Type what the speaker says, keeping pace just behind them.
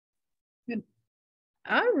Good.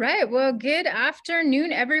 All right. Well, good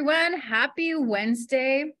afternoon, everyone. Happy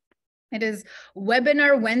Wednesday. It is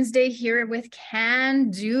Webinar Wednesday here with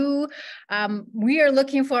Can Do. We are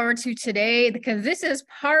looking forward to today because this is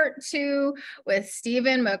part 2 with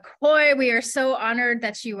Stephen McCoy. We are so honored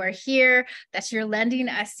that you are here, that you're lending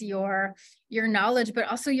us your knowledge, but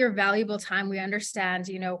also your valuable time. We understand,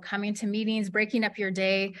 coming to meetings, breaking up your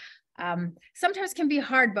day, sometimes can be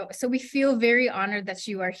hard, but so we feel very honored that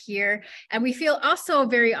you are here. And we feel also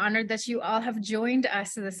very honored that you all have joined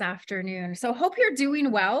us this afternoon. So hope you're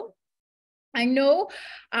doing well. I know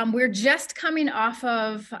we're just coming off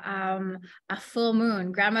of a full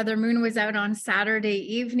moon. Grandmother Moon was out on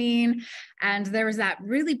Saturday evening, and there was that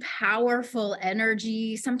really powerful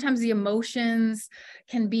energy. Sometimes the emotions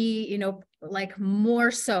can be, like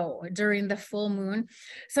more so during the full moon.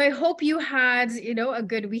 So I hope you had, a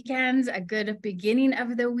good weekend, a good beginning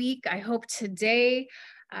of the week. I hope today,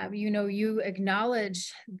 you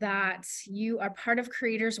acknowledge that you are part of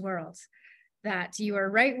Creator's world, that you are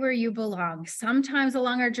right where you belong. Sometimes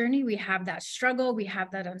along our journey, we have that struggle, we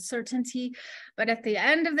have that uncertainty, but at the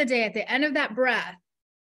end of the day, at the end of that breath,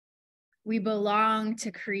 we belong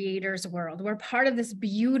to Creator's world. We're part of this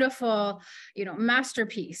beautiful,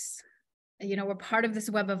 masterpiece. We're part of this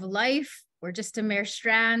web of life. We're just a mere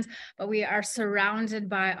strand, but we are surrounded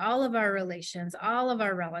by all of our relations, all of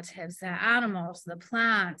our relatives, the animals, the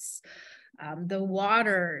plants, the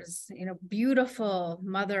waters, beautiful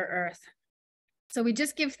Mother Earth. So we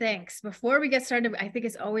just give thanks. Before we get started, I think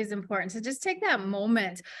it's always important to just take that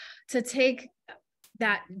moment to take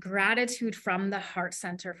that gratitude from the heart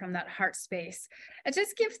center, from that heart space, and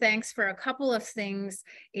just give thanks for a couple of things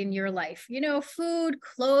in your life, food,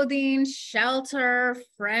 clothing, shelter,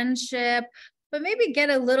 friendship, but maybe get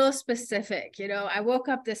a little specific. I woke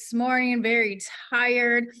up this morning very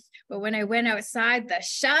tired, but when I went outside,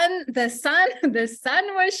 the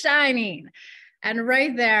sun was shining. And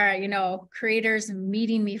right there, Creator's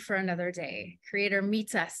meeting me for another day. Creator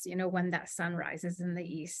meets us, when that sun rises in the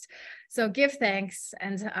east. So give thanks,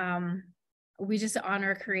 and we just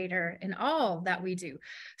honor Creator in all that we do.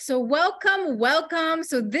 So welcome.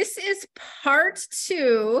 So this is part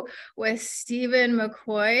 2 with Stephen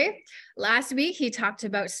McCoy. Last week, he talked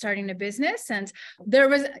about starting a business, and there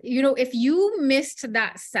was, if you missed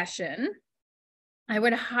that session, I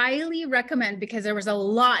would highly recommend, because there was a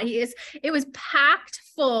lot. It was packed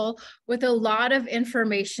full with a lot of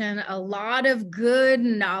information, a lot of good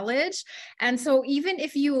knowledge. And so even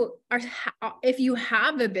if you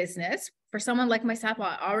have a business, for someone like myself,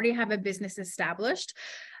 I already have a business established,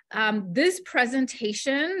 this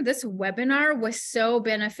presentation, this webinar was so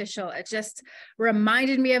beneficial. It just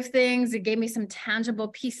reminded me of things. It gave me some tangible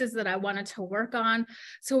pieces that I wanted to work on.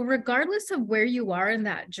 So regardless of where you are in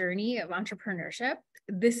that journey of entrepreneurship,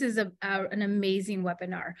 this is an amazing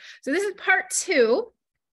webinar. So this is part 2.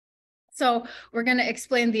 So we're going to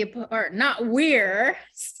explain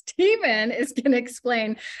Stephen is going to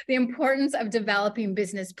explain the importance of developing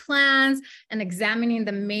business plans and examining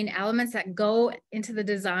the main elements that go into the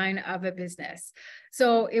design of a business.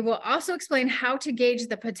 So it will also explain how to gauge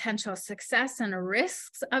the potential success and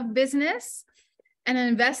risks of business, and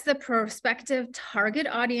invest the prospective target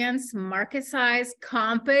audience, market size,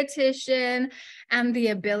 competition, and the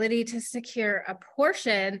ability to secure a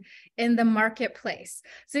portion in the marketplace.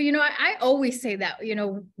 So, I always say that,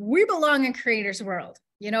 we belong in Creator's world.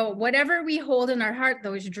 Whatever we hold in our heart,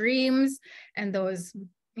 those dreams and those,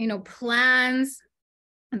 plans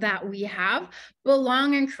that we have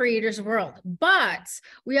belong in Creator's world. But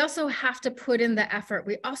we also have to put in the effort.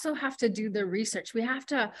 We also have to do the research. We have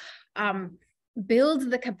to, build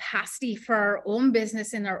the capacity for our own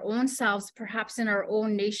business in our own selves, perhaps in our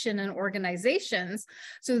own nation and organizations,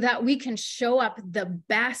 so that we can show up the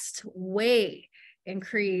best way in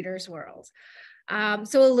Creator's world.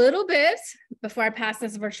 So a little bit, before I pass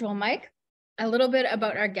this virtual mic, a little bit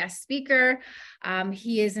about our guest speaker.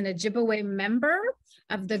 He is an Ojibwe member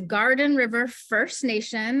of the Garden River First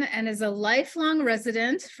Nation and is a lifelong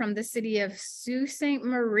resident from the city of Sault Ste.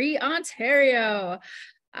 Marie, Ontario.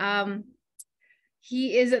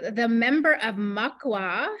 He is the member of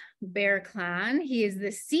Mukwa Bear Clan. He is the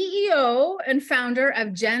CEO and founder of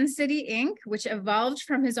Gencity Inc, which evolved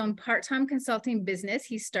from his own part-time consulting business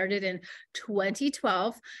he started in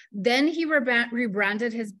 2012. Then he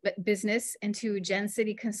rebranded his business into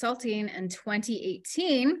Gencity Consulting in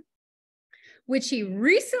 2018, which he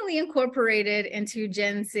recently incorporated into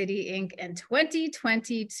Gencity Inc. in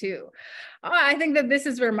 2022. I think that this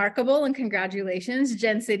is remarkable, and congratulations.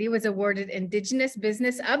 Gencity was awarded Indigenous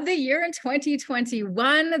Business of the Year in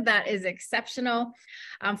 2021. That is exceptional,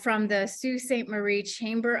 from the Sault Ste. Marie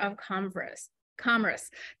Chamber of Commerce.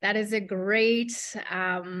 That is a great,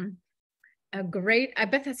 I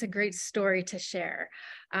bet that's a great story to share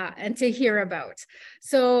and to hear about.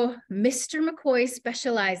 So Mr. McCoy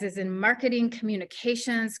specializes in marketing,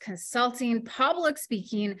 communications, consulting, public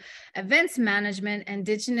speaking, events management,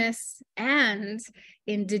 Indigenous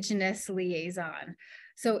liaison.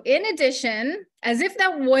 So in addition, as if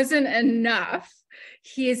that wasn't enough,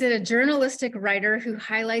 he is a journalistic writer who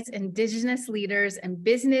highlights Indigenous leaders in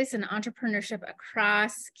business and entrepreneurship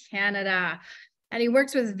across Canada. And he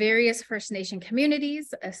works with various First Nation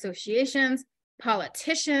communities, associations,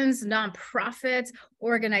 politicians, nonprofits,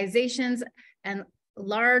 organizations, and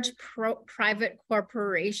large private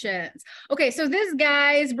corporations. Okay, so this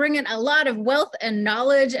guy's bringing a lot of wealth and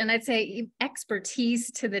knowledge, and I'd say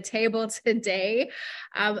expertise to the table today.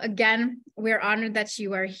 Again, we're honored that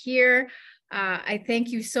you are here. I thank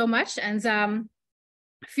you so much, and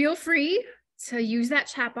feel free to use that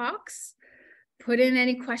chat box. Put in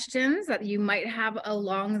any questions that you might have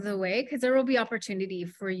along the way, because there will be opportunity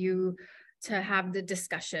for you to have the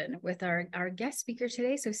discussion with our guest speaker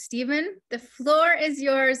today. So Stephen, the floor is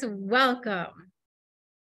yours. Welcome.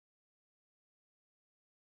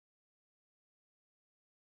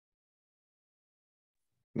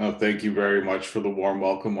 No, thank you very much for the warm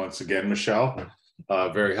welcome once again, Michelle.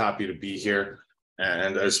 Very happy to be here.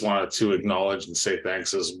 And I just wanted to acknowledge and say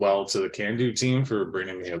thanks as well to the Can Do team for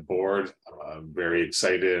bringing me aboard. I'm very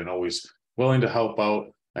excited and always willing to help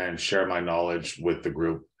out and share my knowledge with the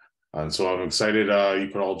group. And so I'm excited you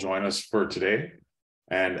could all join us for today.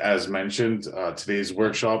 And as mentioned, today's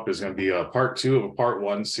workshop is going to be a part 2 of a part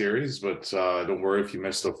 1 series, but don't worry if you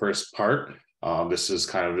missed the first part. This is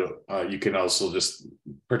kind of, you can also just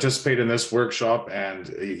participate in this workshop, and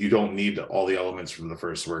you don't need all the elements from the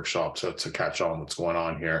first workshop to catch on what's going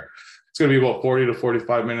on here. It's going to be about 40 to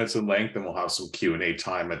 45 minutes in length, and we'll have some Q&A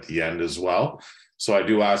time at the end as well. So I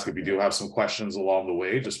do ask, if you do have some questions along the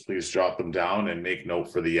way, just please jot them down and make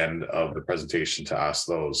note for the end of the presentation to ask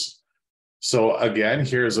those. So again,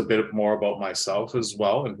 here's a bit more about myself as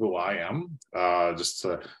well and who I am.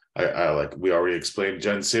 We already explained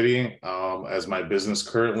Gencity as my business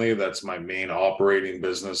currently. That's my main operating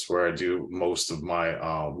business where I do most of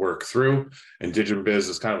my work through. Indigenous Biz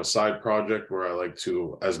is kind of a side project where I like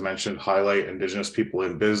to, as mentioned, highlight Indigenous people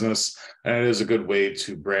in business. And it is a good way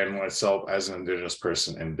to brand myself as an Indigenous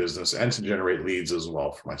person in business and to generate leads as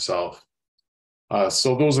well for myself.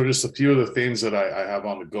 So those are just a few of the things that I have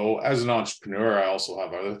on the go. As an entrepreneur, I also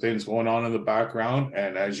have other things going on in the background.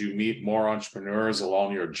 And as you meet more entrepreneurs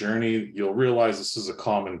along your journey, you'll realize this is a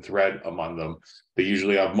common thread among them. They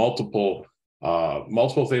usually have multiple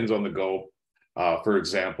things on the go. For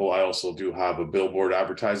example, I also do have a billboard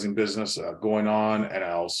advertising business going on, and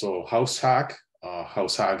I also house hack.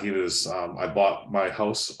 House hacking is I bought my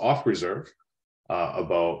house off reserve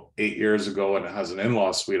about 8 years ago, and it has an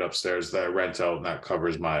in-law suite upstairs that I rent out, and that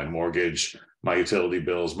covers my mortgage, my utility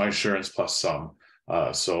bills, my insurance, plus some.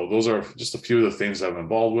 So those are just a few of the things I'm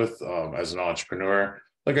involved with as an entrepreneur.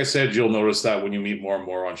 Like I said, you'll notice that when you meet more and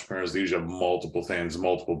more entrepreneurs, they usually have multiple things,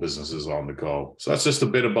 multiple businesses on the go. So that's just a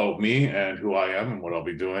bit about me and who I am and what I'll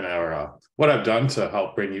be doing, or what I've done to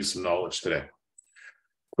help bring you some knowledge today.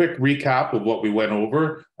 Quick recap of what we went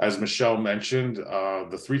over. As Michelle mentioned,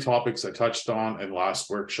 the 3 topics I touched on in last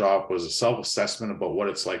workshop was a self-assessment about what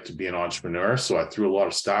it's like to be an entrepreneur. So I threw a lot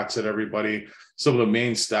of stats at everybody. Some of the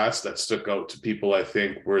main stats that stuck out to people, I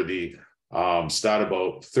think, were the stat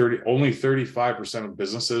about only 35% of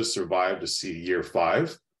businesses survive to see year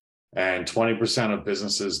 5, and 20% of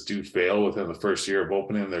businesses do fail within the first year of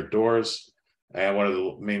opening their doors. And one of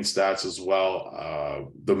the main stats as well,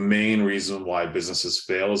 the main reason why businesses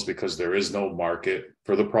fail is because there is no market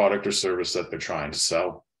for the product or service that they're trying to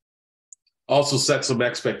sell. Also set some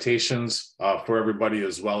expectations for everybody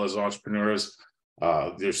as well as entrepreneurs.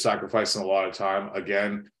 They're sacrificing a lot of time.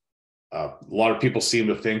 Again, a lot of people seem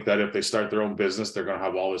to think that if they start their own business, they're going to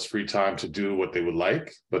have all this free time to do what they would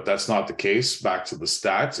like, but that's not the case. Back to the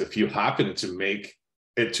stats, if you happen to make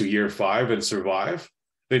it to year 5 and survive,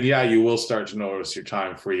 then yeah, you will start to notice your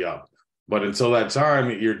time free up. But until that time,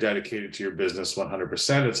 you're dedicated to your business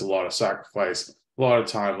 100%. It's a lot of sacrifice, a lot of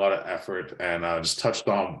time, a lot of effort, and just touched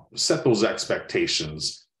on, set those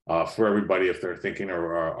expectations for everybody if they're thinking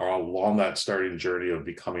or are along that starting journey of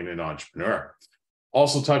becoming an entrepreneur.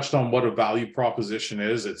 Also touched on what a value proposition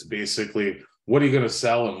is. It's basically what are you going to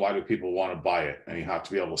sell and why do people want to buy it? And you have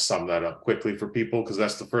to be able to sum that up quickly for people, because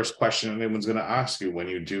that's the first question anyone's going to ask you when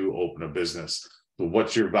you do open a business. So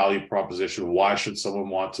what's your value proposition? Why should someone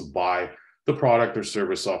want to buy the product or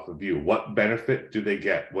service off of you? What benefit do they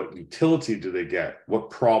get? What utility do they get? What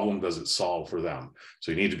problem does it solve for them?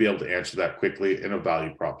 So you need to be able to answer that quickly in a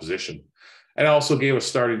value proposition. And I also gave a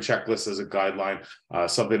starting checklist as a guideline,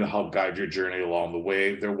 something to help guide your journey along the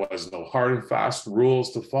way. There was no hard and fast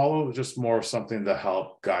rules to follow, just more something to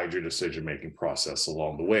help guide your decision-making process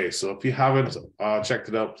along the way. So if you haven't checked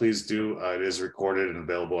it out, please do. It is recorded and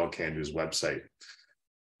available on CanDo's website.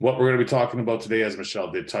 What we're going to be talking about today, as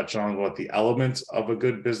Michelle did touch on, what the elements of a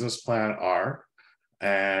good business plan are.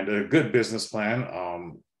 And a good business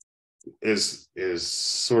plan is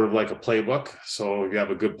sort of like a playbook. So if you have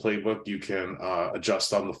a good playbook, you can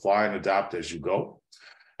adjust on the fly and adapt as you go.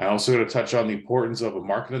 I'm also going to touch on the importance of a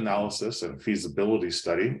market analysis and feasibility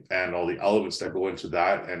study and all the elements that go into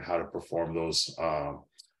that and how to perform those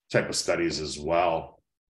type of studies as well.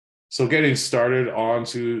 So getting started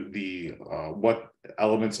onto the what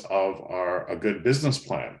elements of a good business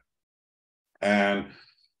plan. And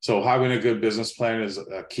so having a good business plan is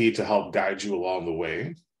a key to help guide you along the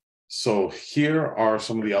way. So here are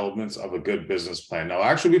some of the elements of a good business plan. Now,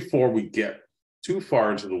 actually, before we get too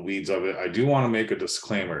far into the weeds of it, I do want to make a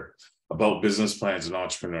disclaimer about business plans and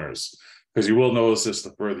entrepreneurs, because you will notice this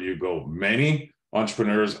the further you go. Many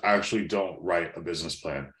entrepreneurs actually don't write a business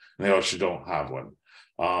plan, and they actually don't have one.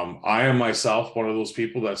 I am myself one of those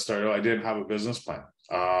people that started, I didn't have a business plan.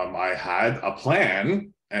 I had a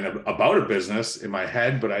plan and about a business in my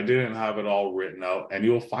head, but I didn't have it all written out. And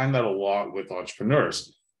you'll find that a lot with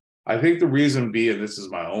entrepreneurs. I think the reason being, this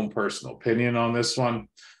is my own personal opinion on this one,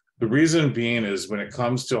 the reason being is when it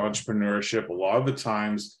comes to entrepreneurship, a lot of the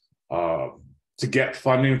times to get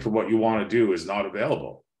funding for what you want to do is not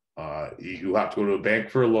available. You have to go to a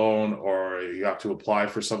bank for a loan, or you have to apply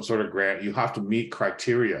for some sort of grant. You have to meet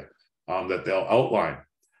criteria that they'll outline.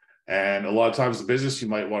 And a lot of times the business you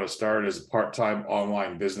might want to start is a part-time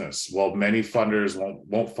online business. Well, many funders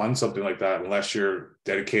won't fund something like that unless you're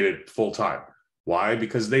dedicated full-time. Why?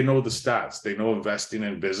 Because they know the stats. They know investing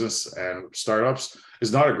in business and startups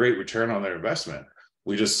is not a great return on their investment.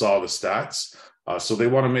 We just saw the stats. So they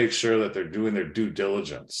want to make sure that they're doing their due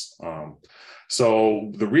diligence.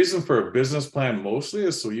 So the reason for a business plan mostly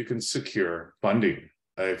is so you can secure funding.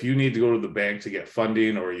 If you need to go to the bank to get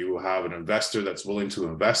funding, or you have an investor that's willing to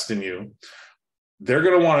invest in you, they're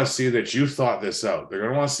going to want to see that you thought this out. They're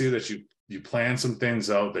going to want to see that you plan some things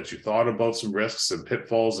out, that you thought about some risks and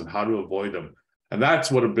pitfalls and how to avoid them. And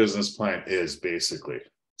that's what a business plan is, basically.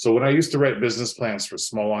 So when I used to write business plans for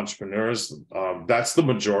small entrepreneurs, that's the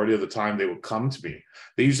majority of the time they would come to me.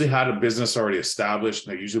 They usually had a business already established,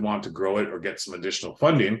 and they usually wanted to grow it or get some additional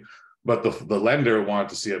funding, but the lender wanted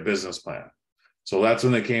to see a business plan. So that's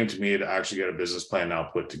when they came to me to actually get a business plan now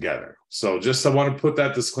put together. So just I want to put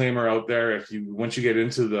that disclaimer out there. Once you get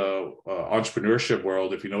into the entrepreneurship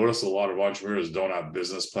world, if you notice a lot of entrepreneurs don't have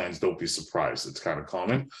business plans, don't be surprised. It's kind of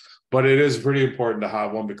common. But it is pretty important to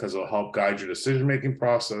have one, because it'll help guide your decision-making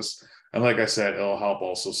process. And like I said, it'll help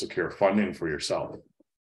also secure funding for yourself.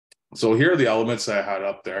 So here are the elements I had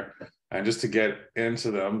up there. And just to get into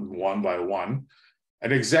them one by one,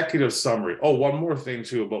 an executive summary. Oh, one more thing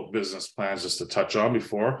too about business plans, just to touch on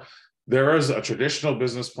before. There is a traditional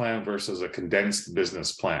business plan versus a condensed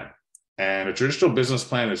business plan. And a traditional business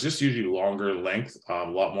plan is just usually longer length, a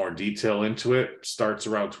lot more detail into it. Starts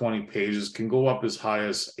around 20 pages, can go up as high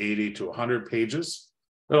as 80 to 100 pages.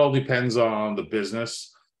 It all depends on the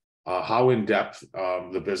business, how in-depth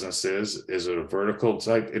the business is. Is it a vertical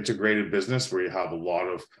type integrated business where you have a lot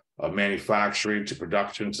of manufacturing to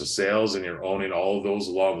production to sales, and you're owning all of those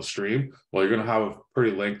along the stream? Well, you're going to have a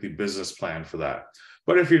pretty lengthy business plan for that.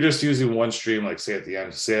 But if you're just using one stream, like say at the end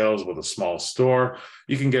of sales with a small store,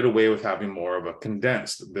 you can get away with having more of a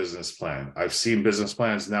condensed business plan. I've seen business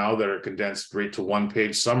plans now that are condensed right to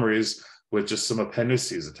one-page summaries with just some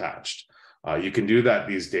appendices attached. You can do that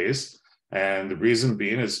these days. And the reason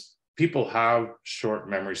being is people have short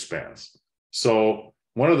memory spans. So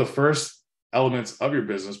one of the first elements of your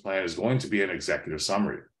business plan is going to be an executive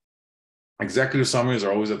summary. Executive summaries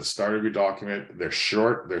are always at the start of your document. They're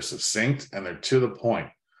short, they're succinct, and they're to the point.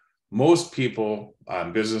 Most people,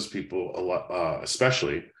 business people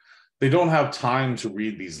especially, they don't have time to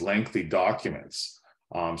read these lengthy documents.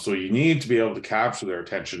 So you need to be able to capture their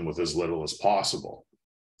attention with as little as possible.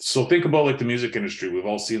 So think about like the music industry. We've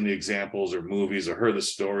all seen the examples or movies or heard the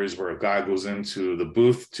stories where a guy goes into the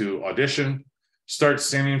booth to audition, starts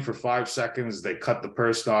singing for 5 seconds. They cut the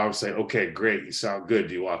person off, say, okay, great, you sound good.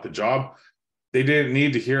 Do you want the job? They didn't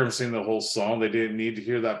need to hear him sing the whole song. They didn't need to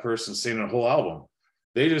hear that person sing a whole album.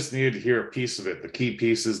 They just needed to hear a piece of it, the key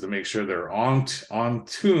pieces, to make sure they're on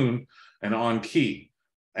tune and on key.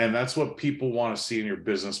 And that's what people want to see in your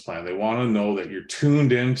business plan. They want to know that you're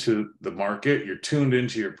tuned into the market, you're tuned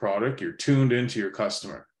into your product, you're tuned into your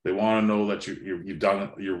customer. They want to know that you've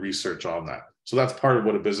done your research on that. So that's part of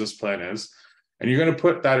what a business plan is. And you're going to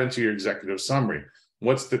put that into your executive summary.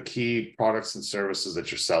 What's the key products and services that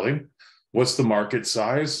you're selling? What's the market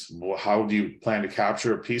size? How do you plan to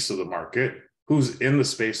capture a piece of the market? Who's in the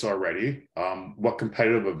space already? What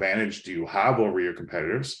competitive advantage do you have over your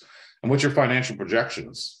competitors? And what's your financial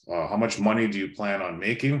projections? How much money do you plan on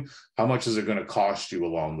making? How much is it going to cost you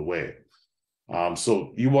along the way?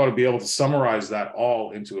 So you want to be able to summarize that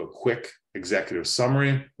all into a quick executive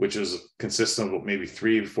summary, which is consistent of maybe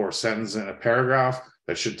 3 or 4 sentences in a paragraph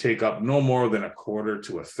that should take up no more than a quarter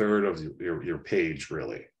to a third of your page,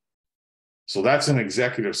 really. So that's an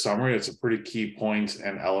executive summary. It's a pretty key point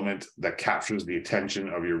and element that captures the attention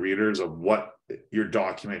of your readers of what your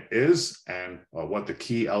document is and what the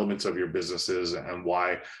key elements of your business is and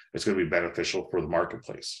why it's going to be beneficial for the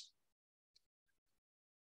marketplace.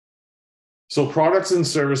 So products and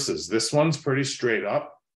services, this one's pretty straight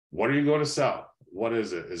up. What are you going to sell? What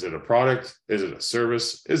is it? Is it a product? Is it a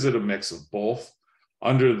service? Is it a mix of both?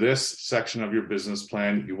 Under this section of your business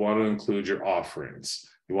plan, you want to include your offerings.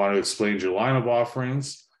 You want to explain your line of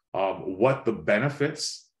offerings, what the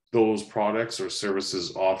benefits those products or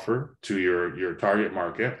services offer to your target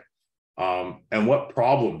market, and what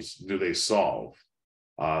problems do they solve.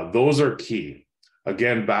 Those are key.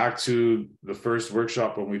 Again, back to the first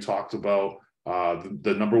workshop when we talked about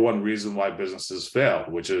the number one reason why businesses fail,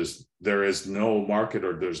 which is there is no market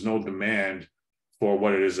or there's no demand for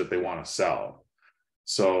what it is that they want to sell.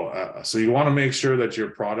 So you want to make sure that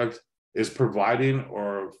your product is providing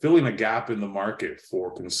or filling a gap in the market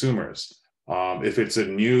for consumers. If it's a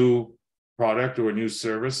new product or a new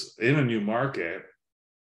service in a new market,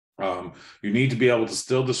 you need to be able to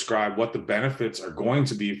still describe what the benefits are going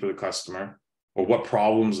to be for the customer or what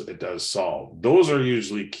problems it does solve. Those are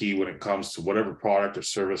usually key when it comes to whatever product or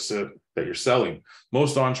service that you're selling.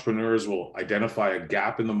 Most entrepreneurs will identify a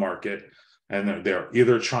gap in the market, and they're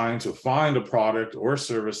either trying to find a product or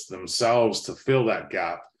service themselves to fill that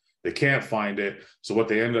gap. They can't find it. So what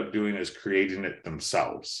they end up doing is creating it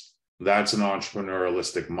themselves. That's an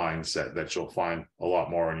entrepreneurialistic mindset that you'll find a lot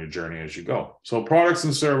more on your journey as you go. So products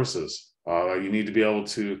and services, you need to be able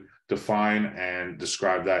to define and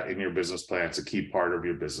describe that in your business plan. It's a key part of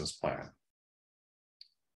your business plan.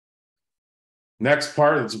 Next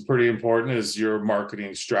part that's pretty important is your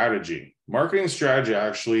marketing strategy. Marketing strategy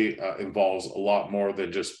actually involves a lot more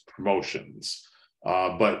than just promotions,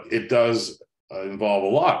 but it does involve a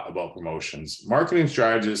lot about promotions. Marketing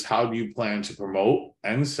strategy is how do you plan to promote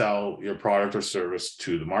and sell your product or service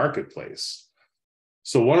to the marketplace.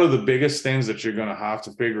 So one of the biggest things that you're going to have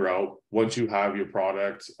to figure out once you have your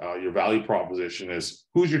product, your value proposition is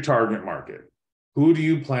who's your target market? Who do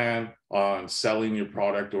you plan on selling your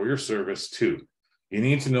product or your service to? You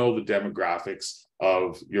need to know the demographics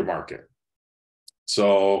of your market.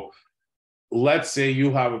 So let's say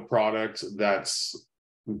you have a product that's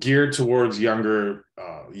geared towards younger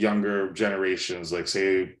generations, like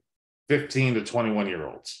say 15 to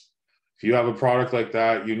 21-year-olds. If you have a product like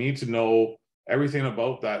that, you need to know everything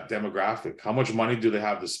about that demographic. How much money do they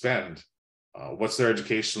have to spend? What's their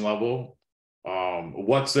education level?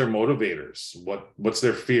 What's their motivators? What's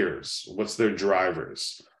their fears? What's their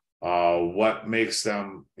drivers? What makes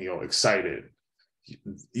them, excited?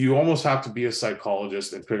 You almost have to be a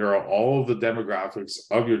psychologist and figure out all of the demographics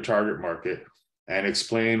of your target market and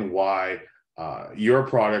explain why your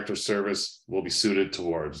product or service will be suited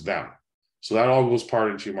towards them. So that all goes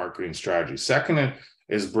part into your marketing strategy. Second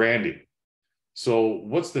is branding. So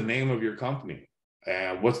what's the name of your company?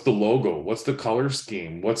 And what's the logo? What's the color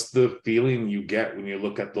scheme? What's the feeling you get when you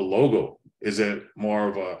look at the logo? Is it more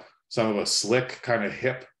of a slick kind of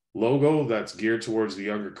hip logo that's geared towards the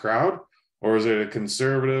younger crowd? Or is it a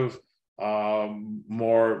conservative,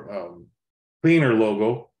 more cleaner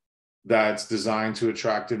logo that's designed to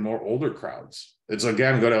attract in more older crowds? It's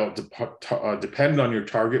again going to depend on your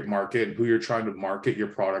target market and who you're trying to market your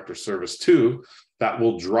product or service to. That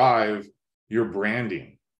will drive your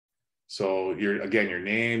branding. So your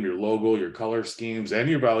name, your logo, your color schemes, and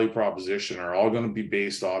your value proposition are all going to be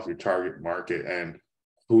based off your target market and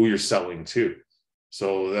who you're selling to.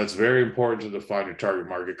 So that's very important to define your target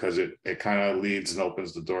market because it kind of leads and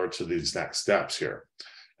opens the door to these next steps here.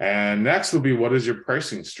 And next would be, what is your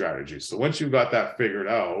pricing strategy? So once you've got that figured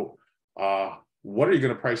out, what are you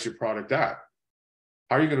going to price your product at?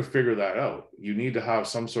 how are you going to figure that out? You need to have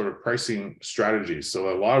some sort of pricing strategy.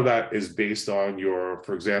 So a lot of that is based on your,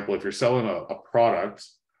 for example, if you're selling a product,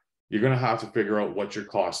 you're going to have to figure out what your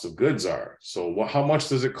cost of goods are. So how much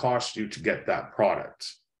does it cost you to get that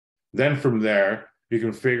product? Then from there, you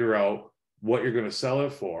can figure out what you're going to sell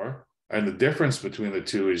it for. And the difference between the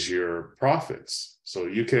two is your profits. So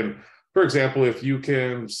you can, for example, if you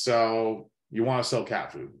want to sell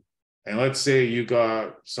cat food, and let's say you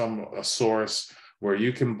got a source where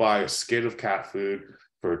you can buy a skid of cat food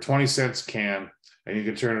for 20 cents a can, and you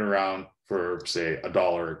can turn it around for, say,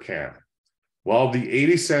 $1 a can. Well, the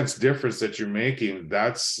 80 cents difference that you're making,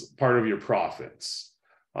 that's part of your profits.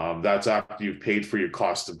 That's after you've paid for your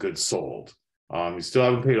cost of goods sold. You still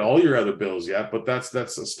haven't paid all your other bills yet, but that's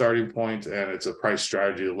a starting point, and it's a price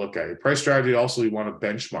strategy to look at. Your price strategy also, you want to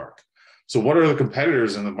benchmark. So what are the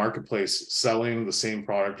competitors in the marketplace selling the same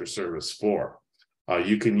product or service for?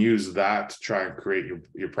 You can use that to try and create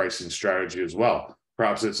your pricing strategy as well.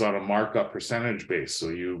 Perhaps it's on a markup percentage base. So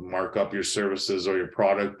you mark up your services or your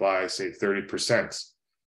product by, say, 30%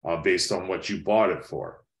 based on what you bought it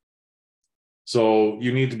for. So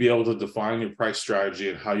you need to be able to define your price strategy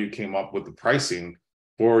and how you came up with the pricing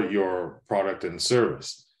for your product and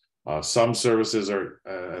service. Some services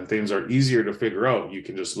and things are easier to figure out. You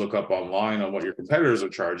can just look up online on what your competitors are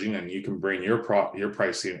charging, and you can bring your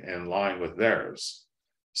pricing in line with theirs.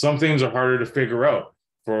 Some things are harder to figure out.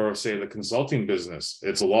 For, say, the consulting business,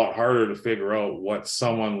 it's a lot harder to figure out what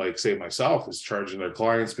someone like, say, myself is charging their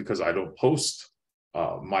clients, because I don't post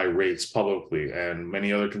my rates publicly, and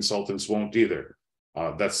many other consultants won't either.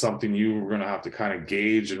 That's something you're going to have to kind of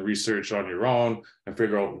gauge and research on your own and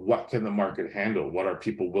figure out what can the market handle, what are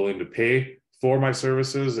people willing to pay for my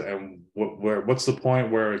services, and what's the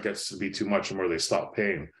point where it gets to be too much and where they stop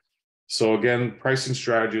paying. So again, pricing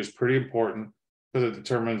strategy is pretty important because it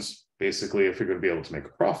determines basically if you're going to be able to make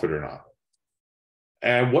a profit or not.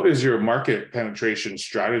 And what is your market penetration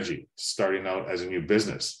strategy starting out as a new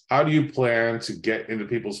business? How do you plan to get into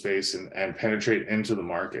people's face and penetrate into the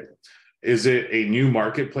market? Is it a new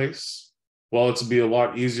marketplace? Well, it's be a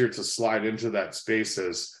lot easier to slide into that space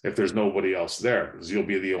as if there's nobody else there, because you'll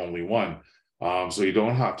be the only one. So you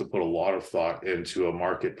don't have to put a lot of thought into a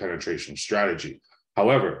market penetration strategy.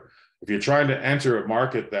 However, if you're trying to enter a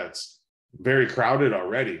market that's very crowded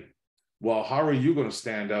already, well, how are you going to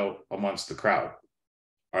stand out amongst the crowd?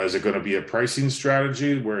 Or is it going to be a pricing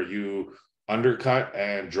strategy where you undercut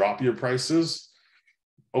and drop your prices?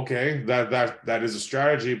 Okay, that is a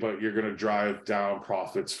strategy, but you're going to drive down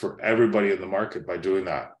profits for everybody in the market by doing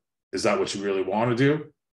that. Is that what you really want to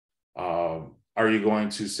do? Are you going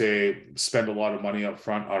to, say, spend a lot of money up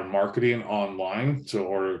front on marketing online in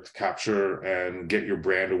order to capture and get your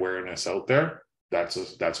brand awareness out there?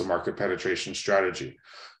 That's a market penetration strategy.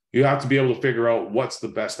 You have to be able to figure out what's the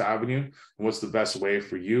best avenue and what's the best way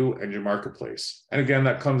for you and your marketplace. And again,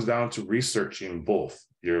 that comes down to researching both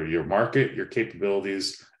your market, your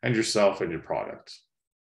capabilities, and yourself and your product.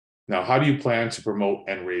 Now, how do you plan to promote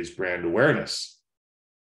and raise brand awareness?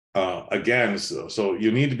 Again, so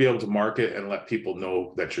you need to be able to market and let people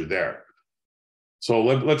know that you're there. So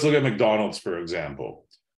let's look at McDonald's, for example.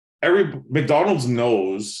 McDonald's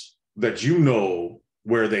knows that you know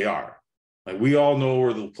where they are. Like, we all know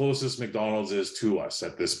where the closest McDonald's is to us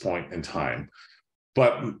at this point in time.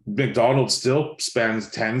 But McDonald's still spends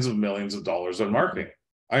tens of millions of dollars on marketing.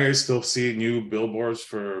 I still see new billboards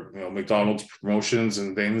for McDonald's promotions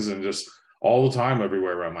and things, and just all the time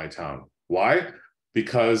everywhere around my town. Why?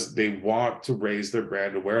 Because they want to raise their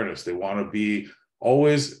brand awareness. They want to be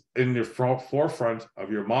always in your forefront of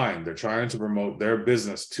your mind. They're trying to promote their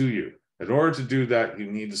business to you. In order to do that, you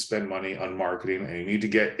need to spend money on marketing, and you need to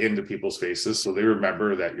get into people's faces so they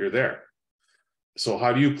remember that you're there. So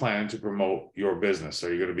how do you plan to promote your business?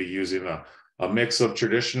 Are you going to be using a mix of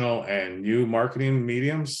traditional and new marketing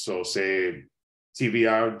mediums? So say TV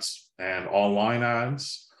ads and online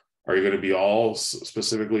ads. Are you going to be all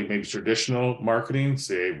specifically maybe traditional marketing,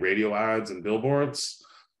 say radio ads and billboards?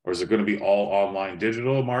 Or is it going to be all online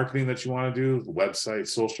digital marketing that you want to do, website,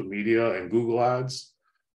 social media, and Google ads?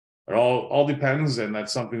 It all depends, and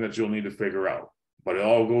that's something that you'll need to figure out. But it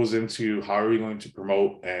all goes into how are you going to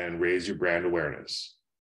promote and raise your brand awareness.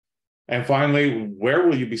 And finally, where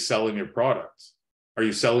will you be selling your product? Are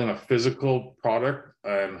you selling a physical product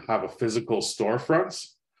and have a physical storefront?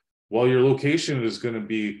 Well, your location is going to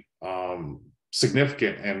be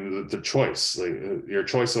significant, and the choice, your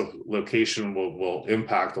choice of location will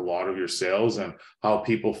impact a lot of your sales and how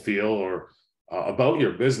people feel or about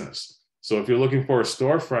your business. So if you're looking for a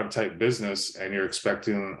storefront type business and you're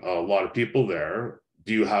expecting a lot of people there,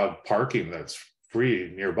 do you have parking that's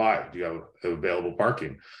free nearby? Do you have available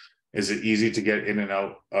parking? Is it easy to get in and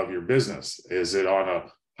out of your business? Is it on a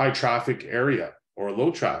high traffic area or a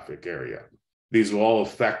low traffic area? These will all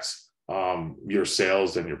affect your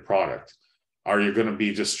sales and your product. Are you going to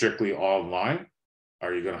be just strictly online?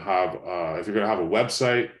 Are you going to have, if you're going to have a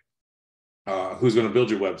website, who's going to build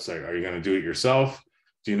your website? Are you going to do it yourself?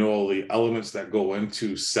 Do you know all the elements that go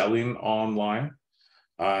into selling online?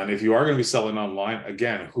 And if you are going to be selling online,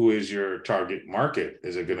 again, who is your target market?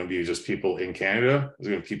 Is it going to be just people in Canada? Is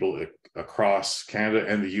it going to be people across Canada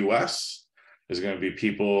and the US? Is it going to be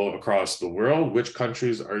people across the world? Which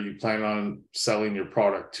countries are you planning on selling your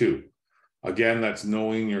product to? Again, that's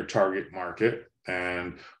knowing your target market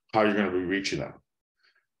and how you're going to be reaching them.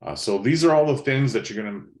 So these are all the things that you're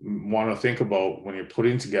going to want to think about when you're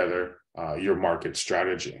putting together your market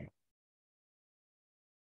strategy.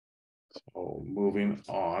 So moving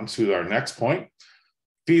on to our next point,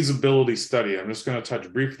 feasibility study. I'm just going to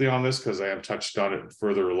touch briefly on this because I have touched on it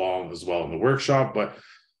further along as well in the workshop, but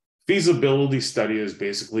feasibility study is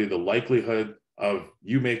basically the likelihood of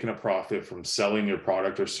you making a profit from selling your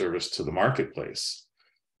product or service to the marketplace.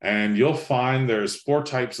 And you'll find there's 4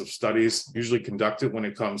 types of studies usually conducted when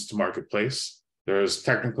it comes to marketplace. There's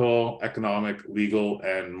technical, economic, legal,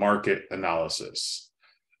 and market analysis.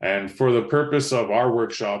 And for the purpose of our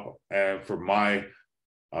workshop and for my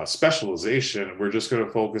specialization, we're just going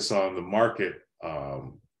to focus on the market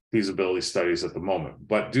feasibility studies at the moment.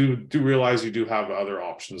 But do realize you do have other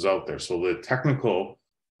options out there. So the technical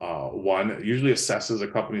one usually assesses a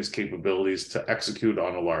company's capabilities to execute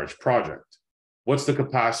on a large project. What's the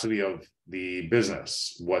capacity of the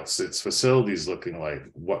business? What's its facilities looking like?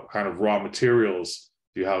 What kind of raw materials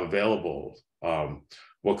do you have available?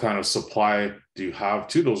 What kind of supply do you have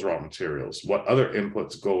to those raw materials? What other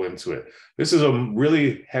inputs go into it? This is a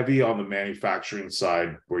really heavy on the manufacturing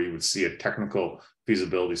side where you would see a technical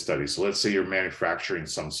feasibility study. So let's say you're manufacturing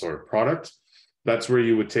some sort of product. That's where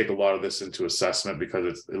you would take a lot of this into assessment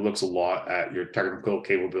because it looks a lot at your technical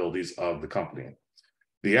capabilities of the company.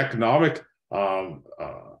 The economic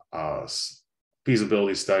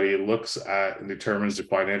feasibility study looks at and determines the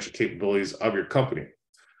financial capabilities of your company.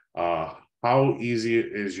 How easy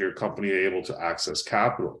is your company able to access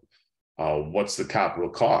capital? What's the capital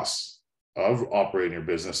costs of operating your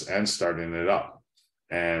business and starting it up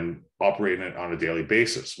and operating it on a daily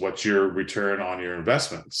basis? What's your return on your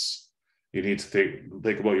investments? You need to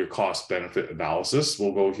think about your cost benefit analysis.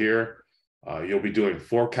 We'll go here. You'll be doing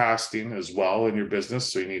forecasting as well in your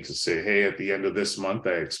business. So you need to say, hey, at the end of this month,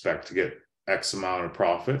 I expect to get X amount of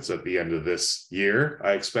profits. At the end of this year,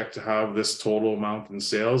 I expect to have this total amount in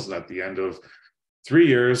sales. And at the end of 3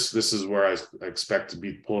 years, this is where I expect to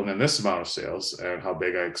be pulling in this amount of sales and how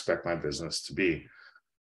big I expect my business to be.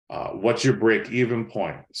 What's your break-even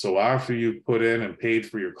point? So after you put in and paid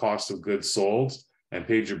for your cost of goods sold and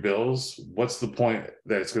paid your bills, what's the point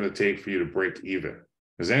that it's going to take for you to break even?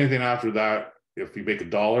 Because anything after that, if you make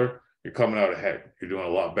 $1, you're coming out ahead. You're doing a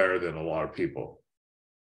lot better than a lot of people.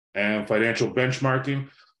 And financial benchmarking,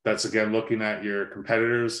 that's again looking at your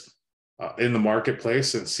competitors in the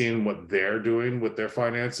marketplace and seeing what they're doing with their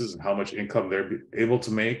finances and how much income they're able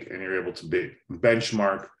to make, and you're able to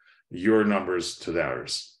benchmark your numbers to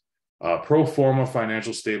theirs. Pro forma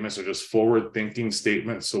financial statements are just forward-thinking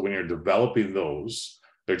statements. So when you're developing those,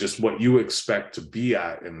 they're just what you expect to be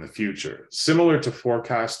at in the future. Similar to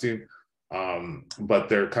forecasting, but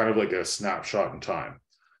they're kind of like a snapshot in time.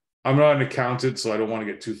 I'm not an accountant, so I don't want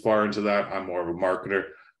to get too far into that. I'm more of a marketer,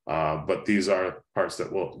 but these are parts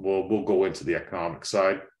that we'll go into the economic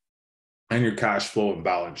side, and your cash flow and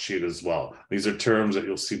balance sheet as well. These are terms that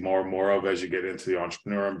you'll see more and more of as you get into the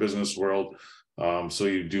entrepreneur and business world. So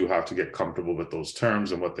you do have to get comfortable with those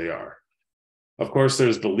terms and what they are. Of course,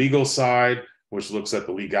 there's the legal side, which looks at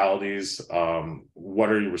the legalities.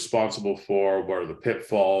 What are you responsible for? What are the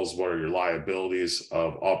pitfalls? What are your liabilities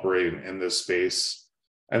of operating in this space?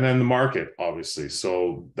 And then the market, obviously.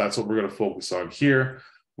 So that's what we're going to focus on here.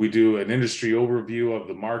 We do an industry overview of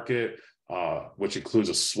the market, which includes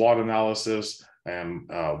a SWOT analysis and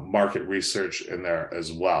market research in there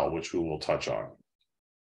as well, which we will touch on.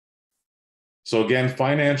 So again,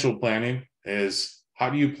 financial planning is how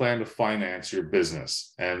do you plan to finance your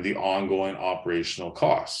business and the ongoing operational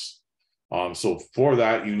costs? So for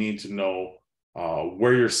that, you need to know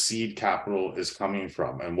where your seed capital is coming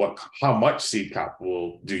from and how much seed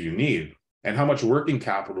capital do you need and how much working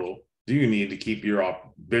capital do you need to keep your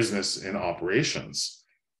business in operations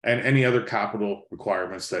and any other capital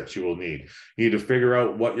requirements that you will need. You need to figure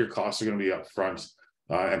out what your costs are going to be up front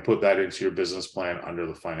and put that into your business plan under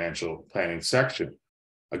the financial planning section.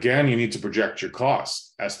 Again, you need to project your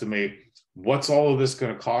costs, estimate what's all of this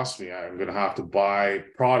going to cost me? I'm going to have to buy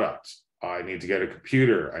product. I need to get a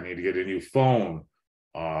computer. I need to get a new phone.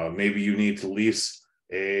 Maybe you need to lease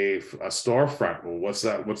a storefront. Well, what's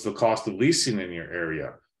that? What's the cost of leasing in your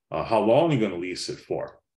area? How long are you going to lease it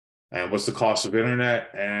for? And what's the cost of internet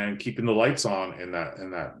and keeping the lights on in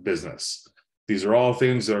that business? These are all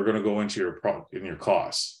things that are going to go into your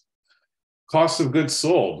costs. Cost of goods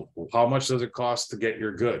sold. How much does it cost to get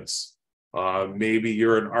your goods? Maybe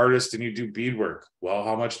you're an artist and you do beadwork. Well,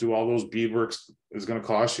 how much do all those beadworks is going to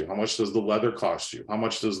cost you? How much does the leather cost you? How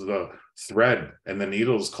much does the thread and the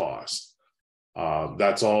needles cost?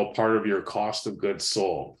 That's all part of your cost of goods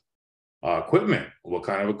sold. Equipment. What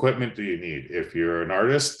kind of equipment do you need? If you're an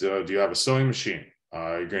artist, do you have a sewing machine?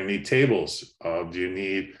 You're going to need tables. Do you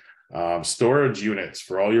need storage units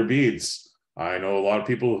for all your beads? I know a lot of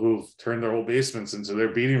people who've turned their whole basements into their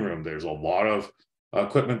beading room. There's a lot of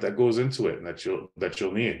equipment that goes into it and that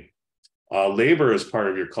you'll need. Labor is part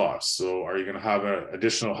of your cost. So are you going to have an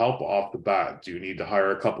additional help off the bat? Do you need to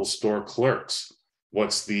hire a couple store clerks?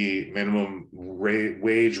 What's the minimum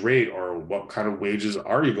wage rate, or what kind of wages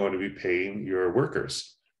are you going to be paying your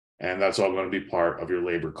workers? And that's all going to be part of your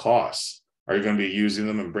labor costs. Are you going to be using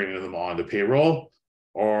them and bringing them onto payroll,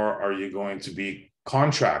 or are you going to be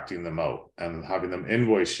contracting them out and having them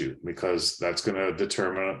invoice you? Because that's going to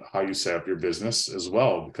determine how you set up your business as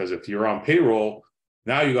well. Because if you're on payroll,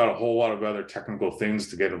 now you got a whole lot of other technical things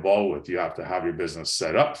to get involved with. You have to have your business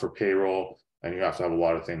set up for payroll, and you have to have a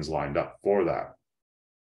lot of things lined up for that.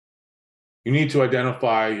 You need to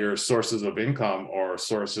identify your sources of income or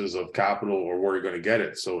sources of capital, or where you're going to get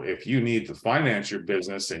it. So if you need to finance your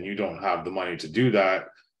business and you don't have the money to do that,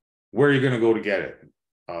 where are you going to go to get it?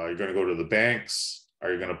 You're going to go to the banks?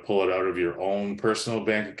 Are you going to pull it out of your own personal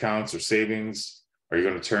bank accounts or savings? Are you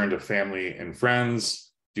going to turn to family and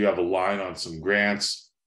friends? Do you have a line on some grants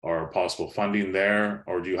or possible funding there?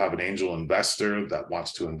 Or do you have an angel investor that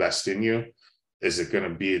wants to invest in you? Is it going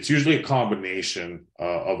to be, it's usually a combination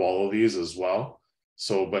of all of these as well.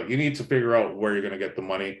 So, but you need to figure out where you're going to get the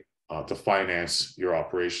money to finance your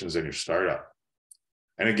operations and your startup.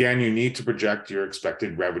 And again, you need to project your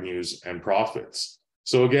expected revenues and profits.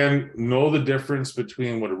 So again, know the difference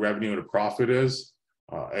between what a revenue and a profit is.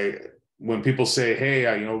 When people say,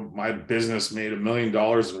 hey, my business made $1 million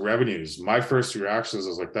in revenues, my first reaction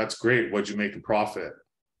is like, that's great. What'd you make in profit?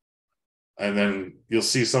 And then you'll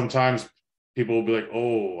see sometimes people will be like,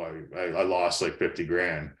 oh, I lost like 50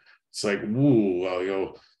 grand. It's like, woo,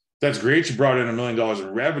 well, that's great. You brought in $1 million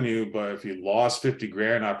in revenue, but if you lost 50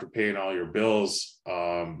 grand after paying all your bills,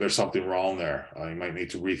 there's something wrong there. You might need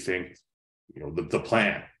to rethink, the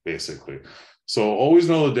plan, basically. So always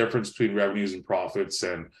know the difference between revenues and profits,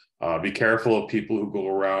 and be careful of people who go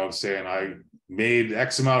around saying, I made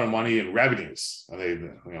X amount of money in revenues,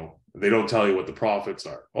 and they don't tell you what the profits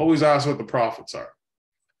are. Always ask what the profits are.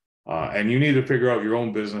 And you need to figure out your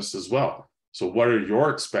own business as well. So what are your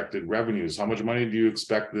expected revenues? How much money do you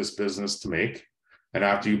expect this business to make? And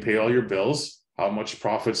after you pay all your bills, how much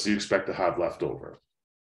profits do you expect to have left over?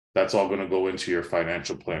 That's all going to go into your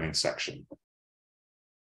financial planning section.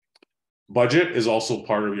 Budget is also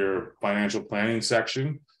part of your financial planning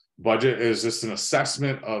section. Budget is just an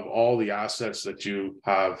assessment of all the assets that you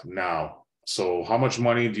have now. So how much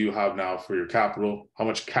money do you have now for your capital? How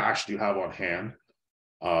much cash do you have on hand?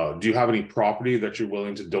 Do you have any property that you're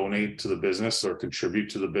willing to donate to the business or contribute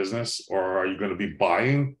to the business? Or are you going to be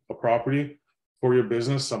buying a property for your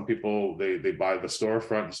business? Some people, they buy the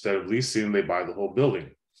storefront instead of leasing, they buy the whole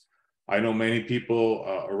building. I know many people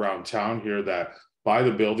around town here that buy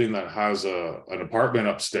the building that has an apartment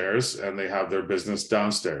upstairs, and they have their business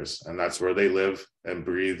downstairs. And that's where they live and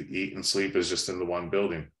breathe, eat, and sleep, is just in the one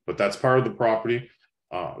building. But that's part of the property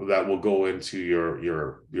that will go into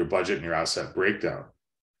your budget and your asset breakdown.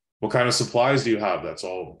 What kind of supplies do you have? That's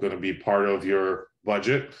all going to be part of your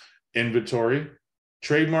budget. Inventory,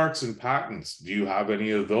 trademarks, and patents. Do you have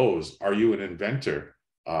any of those? Are you an inventor?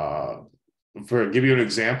 Give you an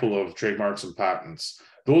example of trademarks and patents.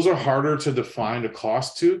 Those are harder to define a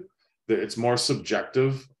cost to. It's more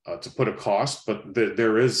subjective to put a cost, but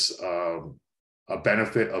there is a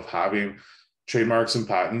benefit of having trademarks and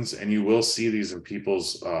patents, and you will see these in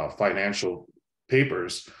people's financial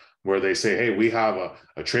papers, where they say, hey, we have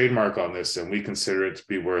a trademark on this and we consider it to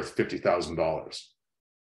be worth $50,000.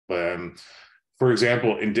 But for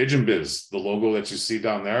example, Indigenous Business, the logo that you see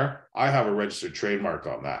down there, I have a registered trademark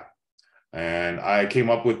on that. And I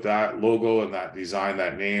came up with that logo and that design,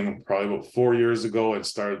 that name, probably about 4 years ago, and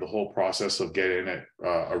started the whole process of getting it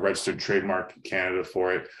a registered trademark in Canada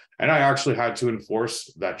for it. And I actually had to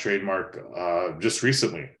enforce that trademark just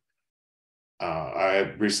recently.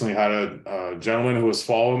 I recently had a gentleman who was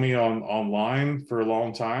following me online for a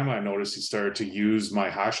long time. I noticed he started to use my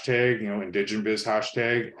hashtag, Indigenous Biz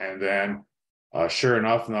hashtag. And then sure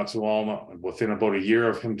enough, not too long, within about a year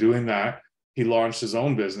of him doing that, he launched his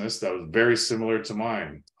own business that was very similar to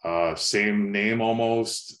mine. Same name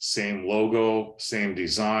almost, same logo, same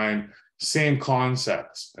design, same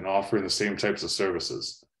concepts, and offering the same types of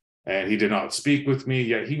services. And he did not speak with me,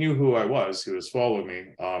 yet he knew who I was. He was following me,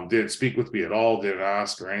 didn't speak with me at all, didn't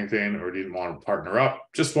ask or anything, or didn't want to partner up,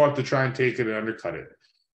 just wanted to try and take it and undercut it.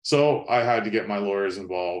 So I had to get my lawyers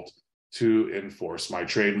involved to enforce my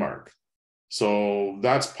trademark. So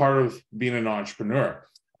that's part of being an entrepreneur.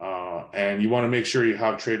 And you want to make sure you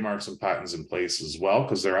have trademarks and patents in place as well,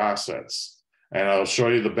 because they're assets. And I'll show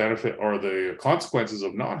you the benefit or the consequences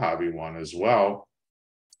of not having one as well.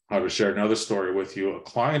 I will share another story with you. A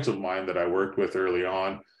client of mine that I worked with early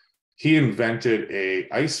on, he invented an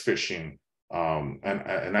ice fishing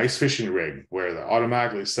rig where they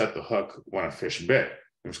automatically set the hook when a fish bit.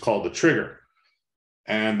 It was called the trigger.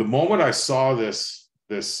 And the moment I saw this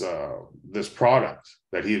product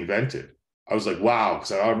that he invented, I was like, wow,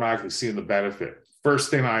 because I automatically seen the benefit.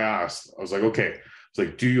 First thing I asked, I was like, okay, it's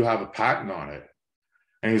like, do you have a patent on it?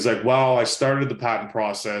 And he's like, well, I started the patent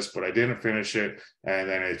process, but I didn't finish it. And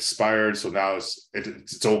then it expired. So now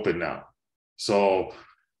it's open now. So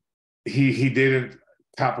he didn't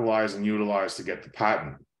capitalize and utilize to get the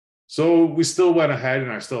patent. So we still went ahead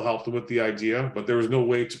and I still helped him with the idea, but there was no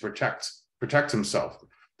way to protect himself.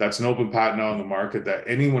 That's an open patent on the market that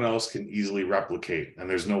anyone else can easily replicate. And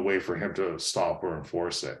there's no way for him to stop or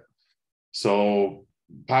enforce it. So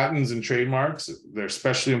patents and trademarks, they're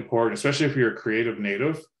especially important, especially if you're a creative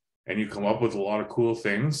native and you come up with a lot of cool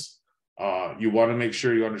things. You want to make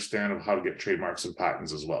sure you understand how to get trademarks and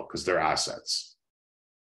patents as well, because they're assets.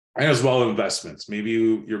 And as well, investments. Maybe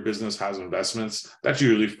your business has investments. That's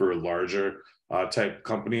usually for a larger type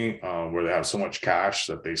company where they have so much cash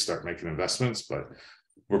that they start making investments, but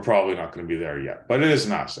we're probably not going to be there yet. But it is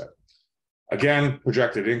an asset. Again,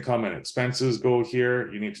 projected income and expenses go here.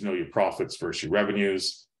 You need to know your profits versus your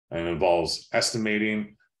revenues, and it involves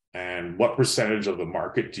estimating and what percentage of the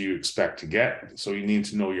market do you expect to get. So you need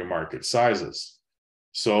to know your market sizes.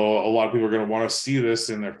 So a lot of people are going to want to see this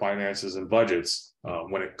in their finances and budgets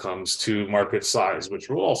when it comes to market size, which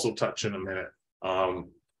we'll also touch in a minute.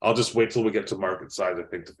 I'll just wait till we get to market size, I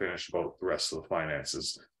think, to finish about the rest of the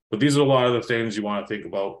finances. But these are a lot of the things you want to think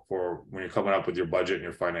about for when you're coming up with your budget and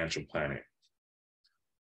your financial planning.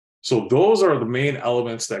 So those are the main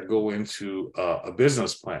elements that go into a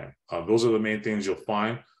business plan. Those are the main things you'll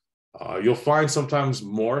find. You'll find sometimes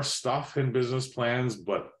more stuff in business plans,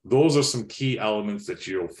 but those are some key elements that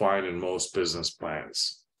you'll find in most business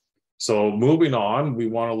plans. So moving on, we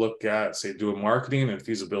want to look at, say, doing marketing and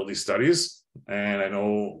feasibility studies. And I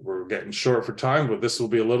know we're getting short for time, but this will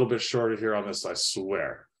be a little bit shorter here on this, I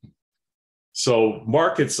swear. So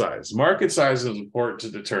market size. Market size is important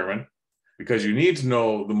to determine, because you need to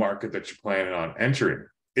know the market that you're planning on entering.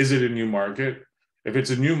 Is it a new market? If it's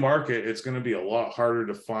a new market, it's going to be a lot harder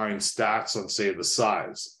to find stats on, say, the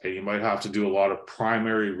size. And you might have to do a lot of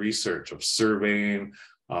primary research of surveying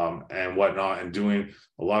and whatnot, and doing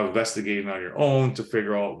a lot of investigating on your own to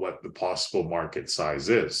figure out what the possible market size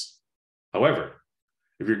is. However,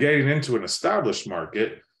 if you're getting into an established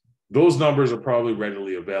market, those numbers are probably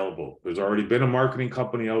readily available. There's already been a marketing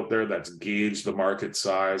company out there that's gauged the market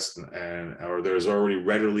size, or there's already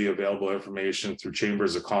readily available information through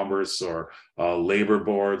chambers of commerce or labor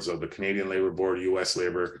boards of the Canadian Labor Board, US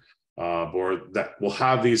Labor Board, that will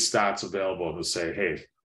have these stats available to say, hey,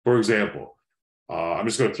 for example, I'm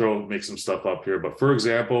just going to make some stuff up here. But for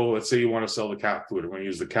example, let's say you want to sell the cat food. I'm going to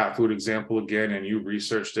use the cat food example again, and you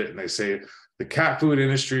researched it, and they say the cat food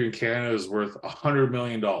industry in Canada is worth $100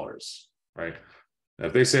 million, right? Now,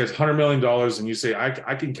 if they say it's $100 million and you say,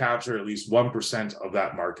 I can capture at least 1% of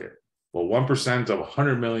that market. Well, 1% of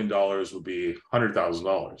 $100 million would be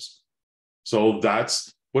 $100,000. So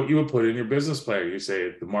that's what you would put in your business plan. You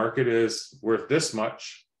say the market is worth this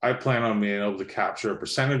much. I plan on being able to capture a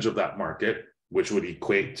percentage of that market, which would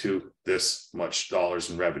equate to this much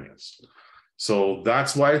dollars in revenues. So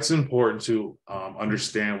that's why it's important to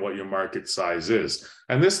understand what your market size is.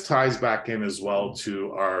 And this ties back in as well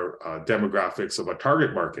to our demographics of a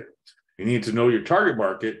target market. You need to know your target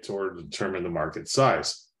market to determine the market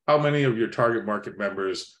size. How many of your target market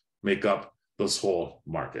members make up this whole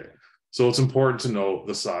market? So it's important to know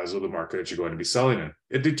the size of the market that you're going to be selling in.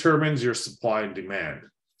 It determines your supply and demand.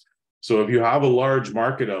 So if you have a large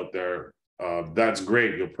market out there, that's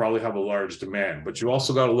great. You'll probably have a large demand, but you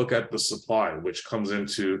also got to look at the supply, which comes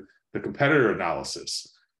into the competitor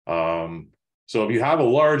analysis. So if you have a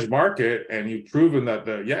large market and you've proven that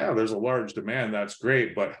there's a large demand, that's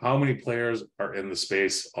great. But how many players are in the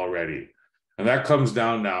space already? And that comes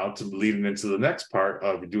down now to leading into the next part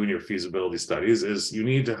of doing your feasibility studies is you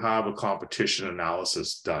need to have a competition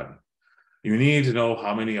analysis done. You need to know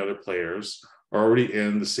how many other players are already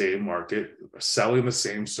in the same market, selling the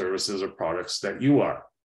same services or products that you are.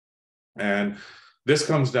 And this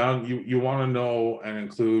comes down, you want to know and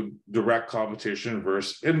include direct competition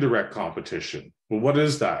versus indirect competition. Well, what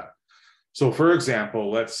is that? So for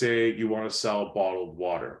example, let's say you want to sell bottled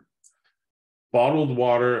water. Bottled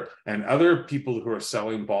water and other people who are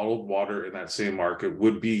selling bottled water in that same market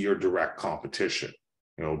would be your direct competition.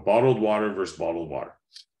 Bottled water versus bottled water.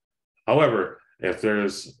 However, if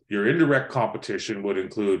your indirect competition would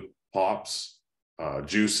include pops,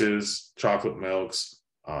 juices, chocolate milks,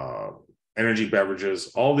 energy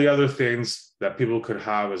beverages, all the other things that people could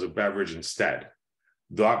have as a beverage instead.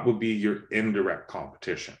 That would be your indirect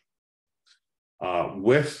competition.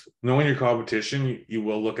 With knowing your competition, you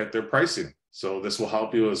will look at their pricing. So this will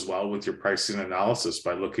help you as well with your pricing analysis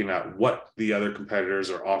by looking at what the other competitors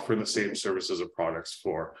are offering the same services or products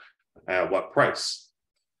for, at what price.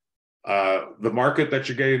 The market that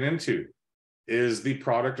you're getting into, is the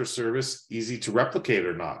product or service easy to replicate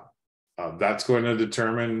or not? That's going to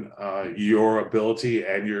determine your ability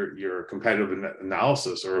and your competitive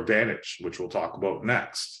analysis or advantage, which we'll talk about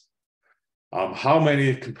next. How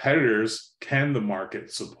many competitors can the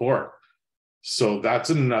market support? So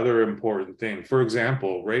that's another important thing. For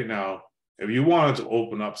example, right now, if you wanted to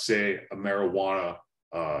open up, say, a marijuana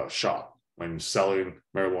shop when selling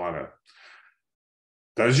marijuana,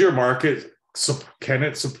 does your market, can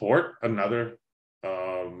it support another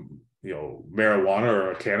marijuana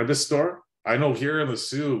or a cannabis store? I know here in the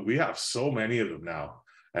Sioux, we have so many of them now,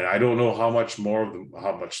 and I don't know how much more of them,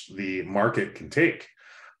 how much the market can take.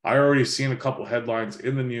 I already seen a couple headlines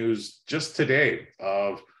in the news just today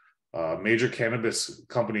of major cannabis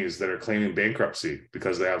companies that are claiming bankruptcy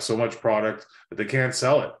because they have so much product that they can't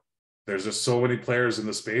sell it. There's just so many players in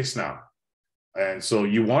the space now. And so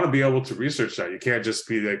you want to be able to research that. You can't just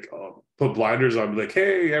be like, put blinders on, be like,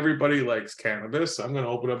 hey, everybody likes cannabis, I'm going to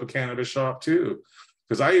open up a cannabis shop too.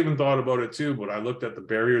 Because I even thought about it too, but I looked at the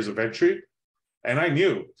barriers of entry and I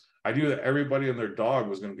knew that everybody and their dog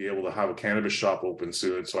was going to be able to have a cannabis shop open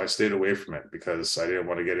soon. So I stayed away from it because I didn't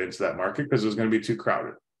want to get into that market because it was going to be too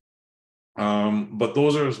crowded. But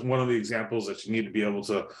those are one of the examples that you need to be able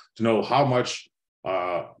to know how much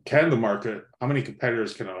can the market, how many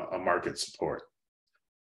competitors can a market support?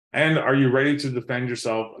 And are you ready to defend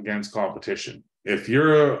yourself against competition? If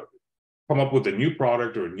you're come up with a new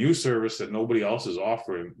product or a new service that nobody else is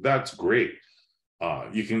offering, that's great.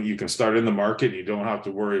 You can start in the market. You don't have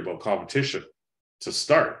to worry about competition to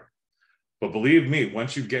start. But believe me,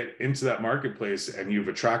 once you get into that marketplace and you've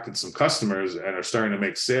attracted some customers and are starting to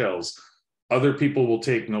make sales, other people will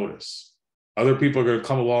take notice. Other people are going to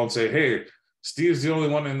come along and say, hey, Steve's the only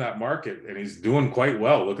one in that market and he's doing quite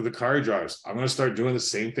well. Look at the car he drives. I'm going to start doing the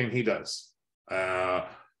same thing he does.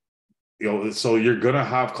 So you're going to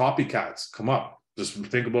have copycats come up. Just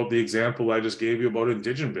think about the example I just gave you about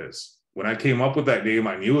Indigenous Biz. When I came up with that name,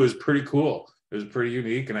 I knew it was pretty cool. It was pretty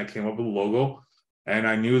unique. And I came up with a logo and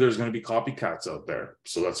I knew there's going to be copycats out there.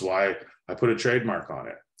 So that's why I put a trademark on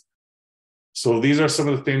it. So these are some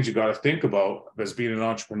of the things you got to think about as being an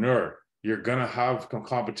entrepreneur. You're going to have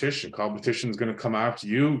competition. Competition is going to come after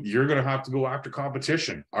you. You're going to have to go after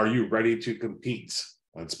competition. Are you ready to compete?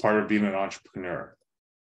 That's part of being an entrepreneur.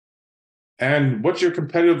 And what's your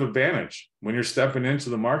competitive advantage when you're stepping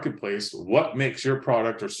into the marketplace? What makes your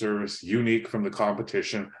product or service unique from the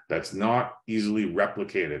competition that's not easily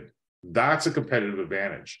replicated? That's a competitive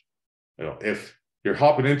advantage. If you're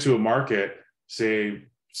hopping into a market, say,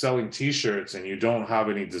 selling t-shirts and you don't have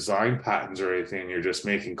any design patents or anything, you're just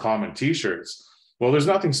making common t-shirts, well, there's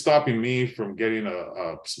nothing stopping me from getting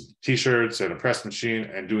a t-shirts and a press machine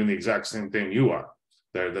and doing the exact same thing you are.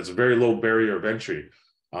 That's a very low barrier of entry,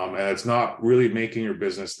 and it's not really making your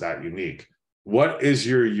business that unique. What is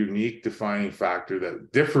your unique defining factor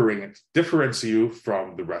that differentiates you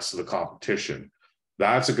from the rest of the competition?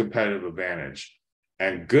 That's a competitive advantage.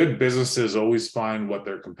 And good businesses always find what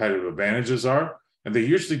their competitive advantages are, and they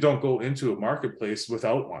usually don't go into a marketplace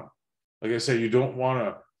without one. Like I said, you don't want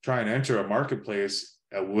to try and enter a marketplace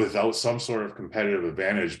without some sort of competitive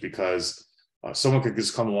advantage, because someone could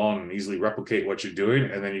just come along and easily replicate what you're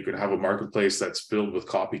doing, and then you can have a marketplace that's filled with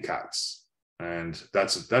copycats. And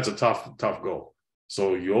that's a tough goal.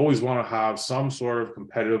 So you always want to have some sort of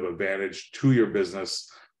competitive advantage to your business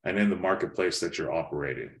and in the marketplace that you're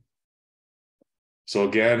operating. So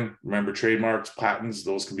again, remember trademarks, patents,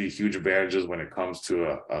 those can be huge advantages when it comes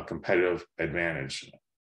to a competitive advantage.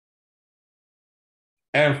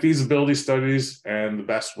 And feasibility studies and the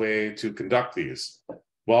best way to conduct these.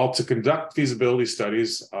 Well, to conduct feasibility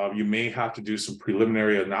studies, you may have to do some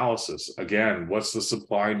preliminary analysis. Again, what's the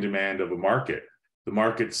supply and demand of a market? The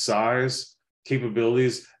market size,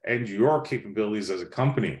 capabilities, and your capabilities as a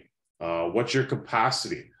company. What's your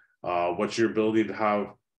capacity? What's your ability to have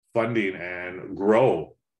funding and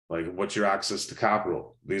grow? Like, what's your access to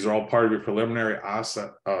capital? These are all part of your preliminary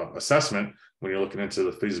assessment when you're looking into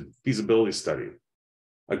the feasibility study.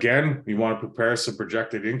 Again, you want to prepare some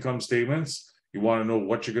projected income statements. You want to know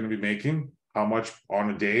what you're going to be making, how much on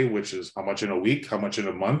a day, which is how much in a week, how much in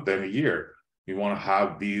a month, and a year. You want to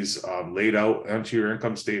have these laid out into your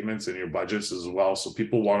income statements and your budgets as well. So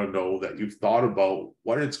people want to know that you've thought about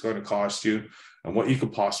what it's going to cost you and what you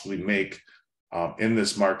could possibly make in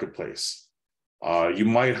this marketplace. You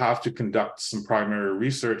might have to conduct some primary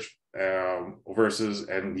research versus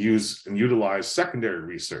and use and utilize secondary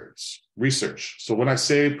research. So when I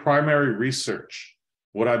say primary research,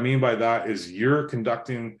 what I mean by that is you're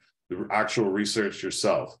conducting the actual research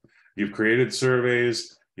yourself. You've created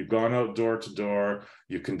surveys, you've gone out door to door,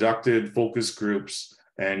 you've conducted focus groups,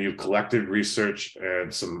 and you've collected research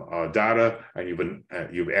and some data, and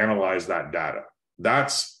you've analyzed that data.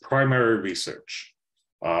 That's primary research.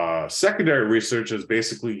 Secondary research is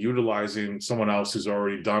basically utilizing someone else who's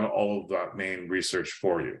already done all of that main research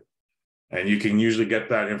for you. And you can usually get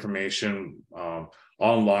that information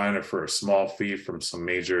online or for a small fee from some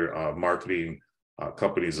major marketing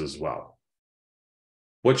companies as well.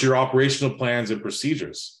 What's your operational plans and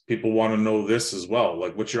procedures? People want to know this as well.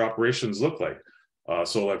 Like, what's your operations look like?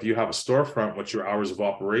 So if you have a storefront, what's your hours of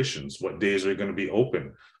operations? What days are you going to be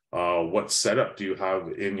open? What setup do you have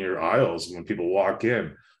in your aisles when people walk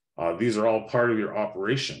in? These are all part of your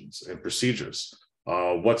operations and procedures.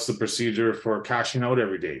 What's the procedure for cashing out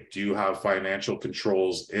every day? Do you have financial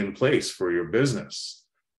controls in place for your business?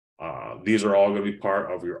 These are all going to be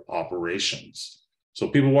part of your operations. So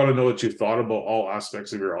people want to know that you thought about all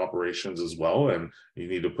aspects of your operations as well, and you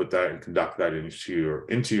need to put that and conduct that into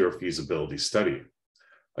your feasibility study.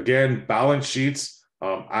 Again, balance sheets,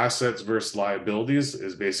 assets versus liabilities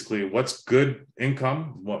is basically what's good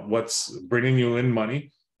income, what's bringing you in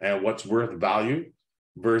money, and what's worth value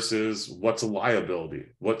versus what's a liability,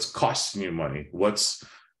 what's costing you money,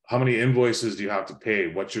 how many invoices do you have to pay,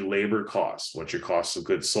 what's your labor costs, what's your cost of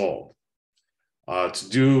goods sold. To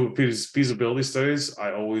do feasibility studies,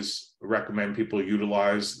 I always recommend people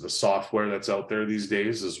utilize the software that's out there these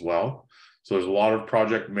days as well. So there's a lot of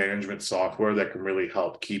project management software that can really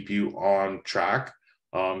help keep you on track,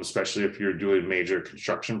 especially if you're doing major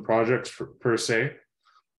construction projects per se.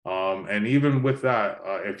 And even with that,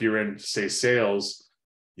 if you're in, say, sales,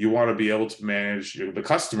 you want to be able to manage the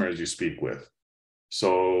customers you speak with.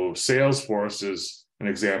 So Salesforce is an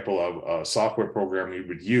example of a software program you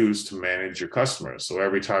would use to manage your customers. So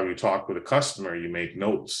every time you talk with a customer, you make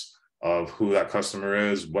notes of who that customer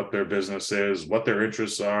is, what their business is, what their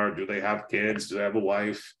interests are. Do they have kids? Do they have a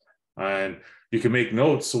wife? And you can make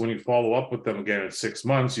notes. So when you follow up with them again in 6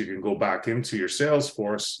 months, you can go back into your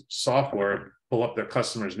Salesforce software, pull up their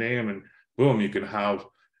customer's name, and boom, you can have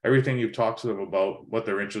everything you've talked to them about, what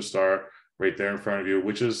their interests are right there in front of you,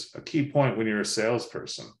 which is a key point when you're a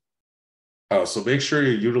salesperson. So make sure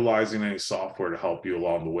you're utilizing any software to help you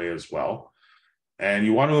along the way as well. And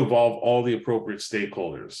you want to involve all the appropriate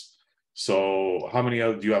stakeholders. So how many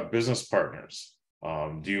do you have business partners?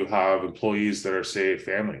 Do you have employees that are, say,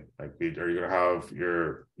 family? Like, are you going to have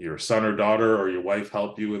your son or daughter or your wife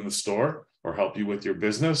help you in the store or help you with your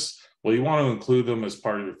business? Well, you want to include them as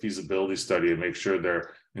part of your feasibility study and make sure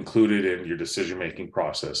they're included in your decision-making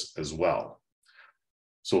process as well.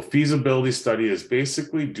 So feasibility study is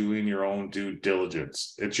basically doing your own due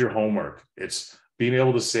diligence. It's your homework. It's being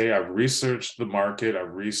able to say, I've researched the market,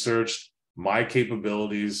 I've researched my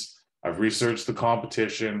capabilities, I've researched the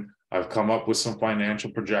competition, I've come up with some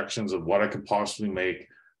financial projections of what I could possibly make.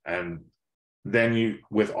 And then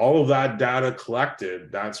with all of that data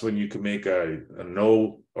collected, that's when you can make a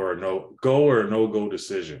no or a no-go or a no-go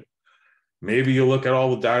decision. Maybe you look at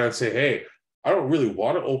all the data and say, hey, I don't really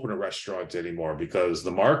want to open a restaurant anymore because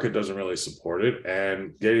the market doesn't really support it.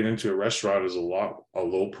 And getting into a restaurant is a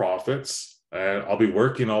low profits. And I'll be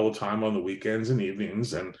working all the time on the weekends and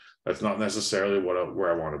evenings. And that's not necessarily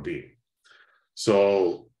where I want to be.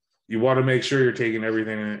 So you want to make sure you're taking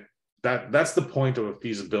everything in. That's the point of a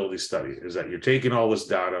feasibility study, is that you're taking all this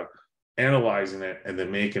data, analyzing it, and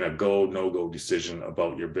then making a go, no-go decision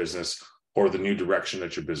about your business or the new direction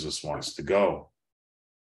that your business wants to go.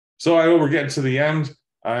 So I know we're getting to the end,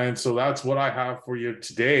 and so that's what I have for you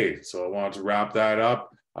today. So I wanted to wrap that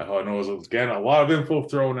up. I know it was, again, a lot of info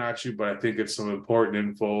thrown at you, but I think it's some important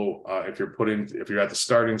info if you're at the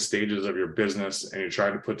starting stages of your business and you're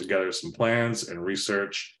trying to put together some plans and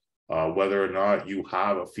research whether or not you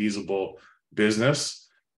have a feasible business.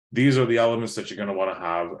 These are the elements that you're going to want to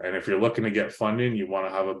have. And if you're looking to get funding, you want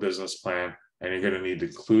to have a business plan, and you're going to need to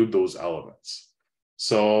include those elements.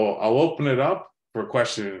 So I'll open it up for a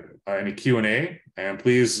question, any Q&A, and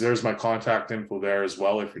please, there's my contact info there as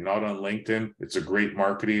well. If you're not on LinkedIn, it's a great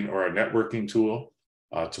marketing or a networking tool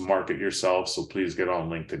to market yourself. So please get on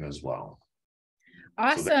LinkedIn as well.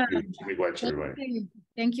 Awesome. So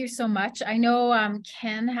thank you so much. I know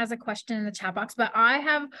Ken has a question in the chat box, but I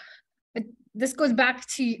have, this goes back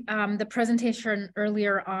to the presentation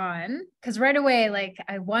earlier on, because right away, like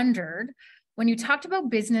I wondered, when you talked about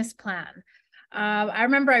business plan, I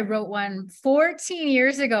remember I wrote one 14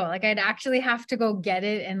 years ago. Like I'd actually have to go get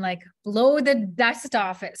it and like blow the dust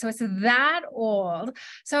off it. So it's that old.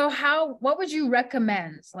 So what would you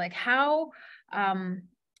recommend? Like how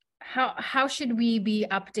should we be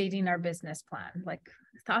updating our business plan? Like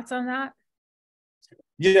thoughts on that?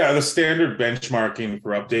 Yeah, the standard benchmarking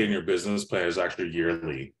for updating your business plan is actually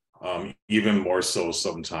yearly. Even more so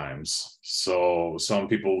sometimes. So some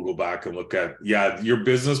people will go back and look at, your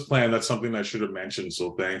business plan. That's something I should have mentioned.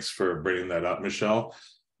 So thanks for bringing that up, Michelle.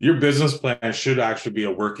 Your business plan should actually be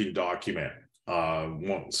a working document.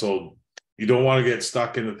 So you don't want to get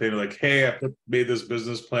stuck in the thing like, hey, I made this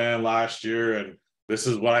business plan last year and this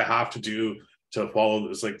is what I have to do to follow.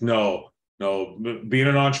 It's like, no, being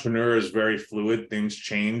an entrepreneur is very fluid. Things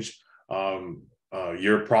change.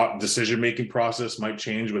 Your decision-making process might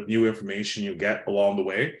change with new information you get along the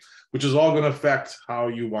way, which is all going to affect how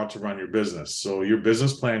you want to run your business. So your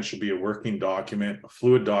business plan should be a working document, a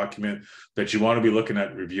fluid document that you want to be looking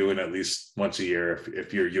at, reviewing at least once a year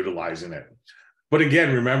if you're utilizing it. But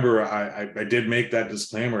again, remember, I did make that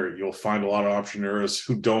disclaimer. You'll find a lot of entrepreneurs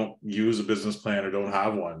who don't use a business plan or don't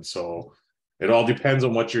have one. So it all depends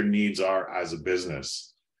on what your needs are as a business.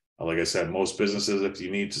 Like I said, most businesses, if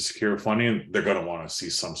you need to secure funding, they're going to want to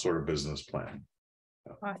see some sort of business plan.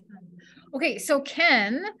 Awesome. Okay, so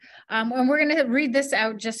Ken, and we're going to read this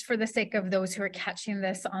out just for the sake of those who are catching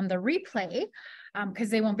this on the replay,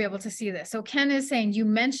 because they won't be able to see this. So Ken is saying, you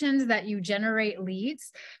mentioned that you generate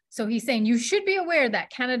leads. So he's saying you should be aware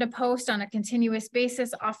that Canada Post on a continuous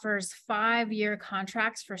basis offers 5-year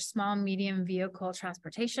contracts for small, medium vehicle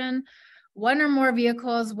transportation. 1 or more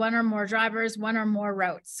vehicles, 1 or more drivers, 1 or more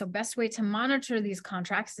routes. So best way to monitor these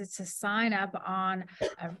contracts is to sign up on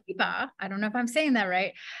Ariba, I don't know if I'm saying that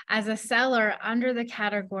right, as a seller under the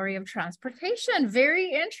category of transportation. Very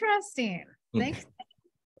interesting. Thanks.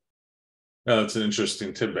 Yeah, that's an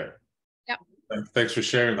interesting tidbit. Yep. Thanks for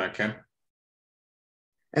sharing that, Ken.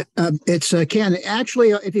 It's Ken.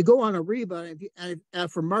 Actually, if you go on Ariba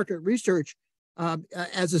for market research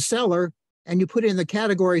as a seller, and you put in the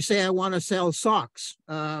category, say, I want to sell socks,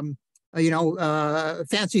 fancy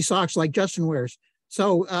socks like Justin wears.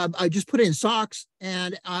 So I just put in socks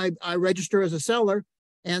and I register as a seller.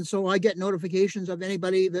 And so I get notifications of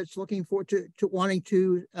anybody that's looking to wanting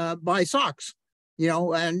to buy socks,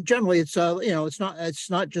 and generally it's, it's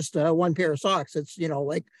not just 1 pair of socks. It's,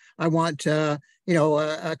 like I want, a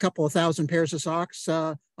couple of thousand pairs of socks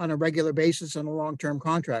on a regular basis on a long-term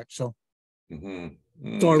contract. So.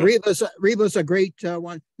 So Ariba's a great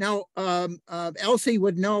one. Now, Elsie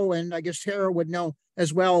would know, and I guess Tara would know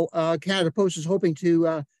as well. Canada Post is hoping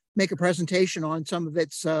to make a presentation on some of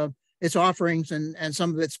its offerings and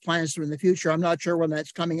some of its plans in the future. I'm not sure when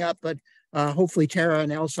that's coming up, but hopefully Tara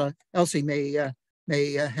and Elsie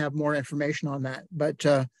may have more information on that. But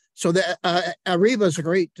so the Ariba is a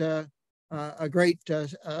great, and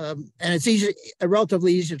it's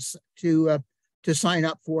relatively easy to sign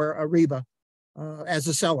up for Ariba. As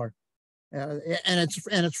a seller, and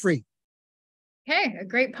it's free. Okay, a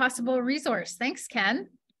great possible resource. Thanks, Ken.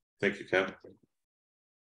 Thank you, Ken.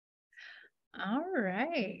 All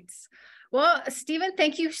right. Well, Stephen,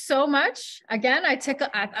 thank you so much. Again, I took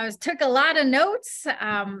a lot of notes.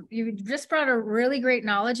 You just brought a really great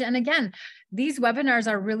knowledge. And again, these webinars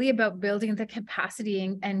are really about building the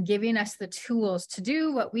capacity and giving us the tools to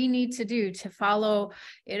do what we need to do to follow,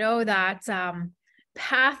 that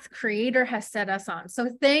path Creator has set us on. So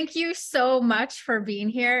thank you so much for being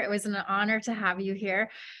here. It was an honor to have you here.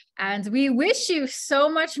 And we wish you so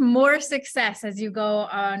much more success as you go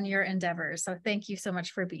on your endeavors. So thank you so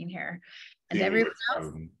much for being here. And everyone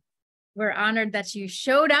else, We're honored that you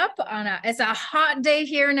showed up on it's a hot day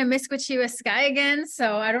here in the Mishkwanakwet sky again.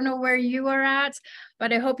 So I don't know where you are at,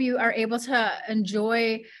 but I hope you are able to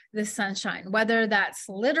enjoy the sunshine, whether that's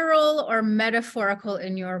literal or metaphorical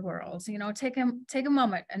in your world. You know, take a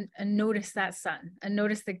moment and notice that sun and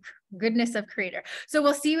notice the goodness of Creator. So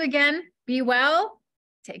we'll see you again. Be well.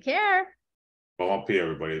 Take care. Well,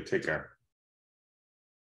 everybody. Take care.